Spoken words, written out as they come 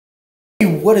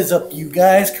what is up, you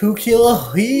guys?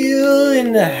 Cookilla here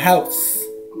in the house.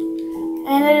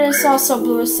 And it is also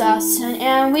Blue Assassin,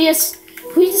 and we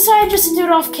decided just to do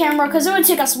it off camera because it would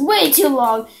take us way too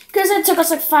long. Because it took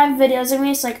us like 5 videos, and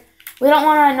we don't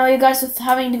want to annoy you guys with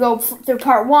having to go through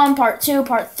part 1, part 2,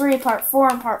 part 3, part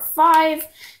 4, and part 5.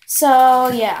 So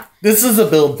yeah. This is a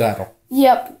build battle.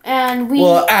 Yep, and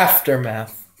well,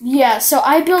 aftermath. Yeah, so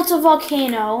I built a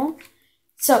volcano.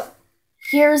 So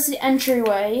here's the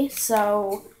entryway.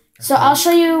 So I'll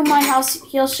show you my house.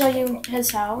 He'll show you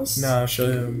his house. No, I'll show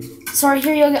you. So right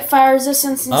here you'll get fire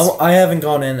resistance. I haven't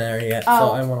gone in there yet, so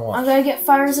I want to watch. I'm gonna get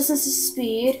fire resistance to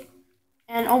speed.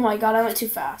 And oh my god, I went too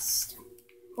fast.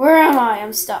 Where am I?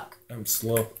 I'm stuck. I'm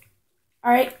slow.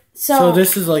 Alright, so... So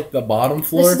this is like the bottom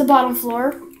floor? This is the bottom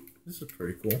floor. This is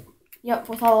pretty cool. Yep,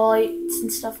 with all the lights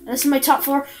and stuff. And this is my top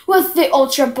floor with the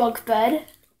ultra bunk bed.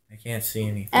 I can't see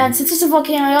anything. And since it's a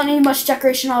volcano, I don't need much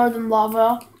decoration other than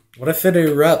lava. What if it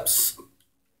erupts?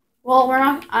 Well,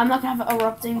 I'm not gonna have it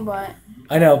erupting, but...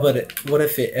 I know, but what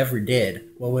if it ever did?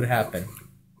 What would happen?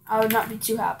 I would not be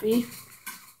too happy.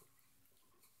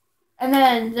 And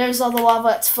then there's all the lava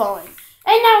that's flowing.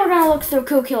 And now we're gonna look through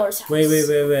Cookiller's house. Wait.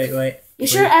 You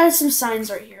should have added some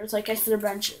signs right here. It's like for their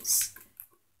benches.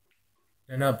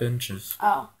 They're not benches.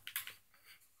 Oh.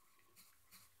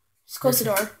 Just close the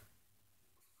door.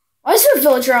 Why is there a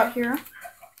villager out here?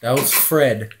 That was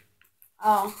Fred.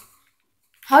 Oh.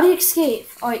 How do you escape?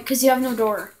 Oh, wait, because you have no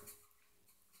door.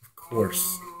 Of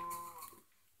course.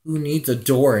 Who needs a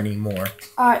door anymore?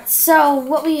 Alright, so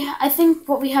I think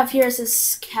what we have here is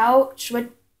this couch with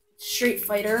Street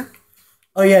Fighter.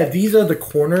 Oh yeah, these are the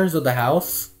corners of the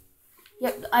house.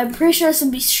 Yep, I'm pretty sure this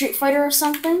would be Street Fighter or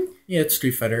something. Yeah, it's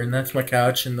Street Fighter, and that's my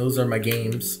couch, and those are my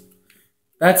games.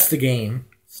 That's the game,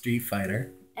 Street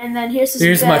Fighter. And then here's this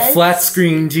There's bed. my flat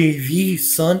screen TV,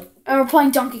 son. And we're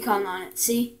playing Donkey Kong on it,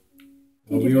 see?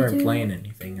 Well, we weren't playing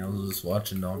anything. I was just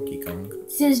watching Donkey Kong.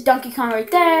 See, there's Donkey Kong right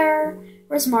there.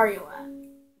 Where's Mario at?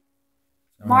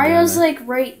 Mario's like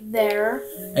right there.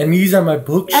 And these are my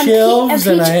bookshelves,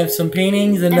 and I have some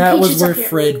paintings, and that was where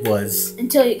Fred was.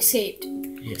 Until he escaped.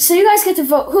 Yeah. So you guys get to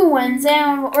vote who wins,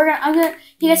 and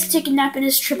he gets to take a nap in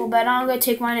his triple bed. I'm gonna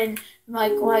take mine in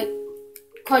like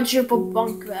quadruple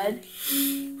bunk bed.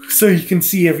 So you can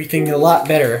see everything a lot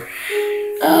better.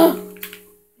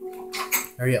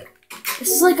 Hurry up. This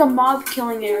is like a mob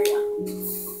killing area.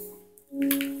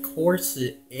 Of course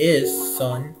it is,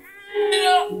 son.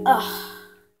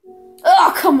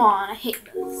 Oh, come on. I hate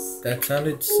this. That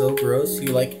sounded so gross.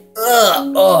 You like,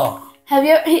 ugh. Have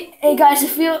you, hey guys,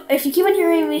 if you keep on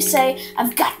hearing me say,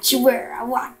 I've got you where I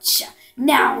want you,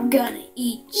 now I'm gonna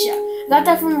eat you. I got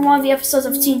that from one of the episodes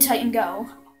of Teen Titan Go.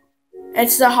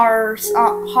 It's the horror,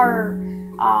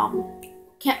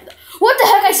 what the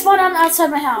heck? I spawned on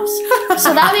outside my house.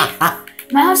 So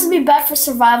my house would be bad for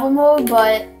survival mode,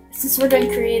 but since we're doing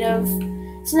creative,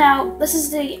 so now this is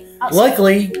the outside.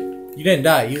 Luckily, you didn't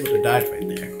die. You would have died right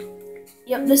there.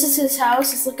 Yep, this is his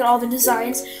house. Let's look at all the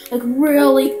designs, like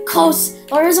really close.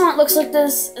 The reason why it looks like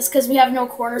this is because we have no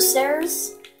corner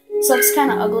stairs, so it's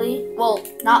kind of ugly. Well,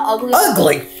 not ugly.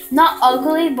 Ugly. Not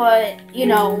ugly, but you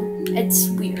know, it's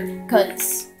weird.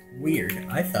 Cause weird.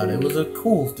 I thought it was a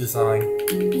cool design.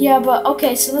 Yeah, but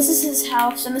okay. So this is his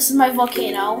house, and this is my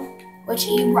volcano, which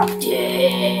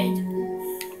erupted.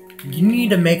 You need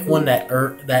to make one that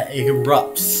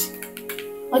erupts.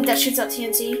 Like that shoots out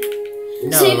TNT.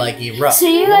 No, so like erupt. So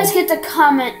you guys get to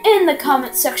comment in the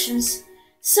comment sections.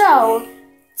 So,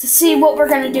 to see what we're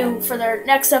going to do for their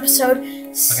next episode.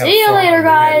 See you later,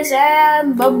 guys,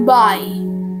 and bye-bye.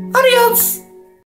 Adios!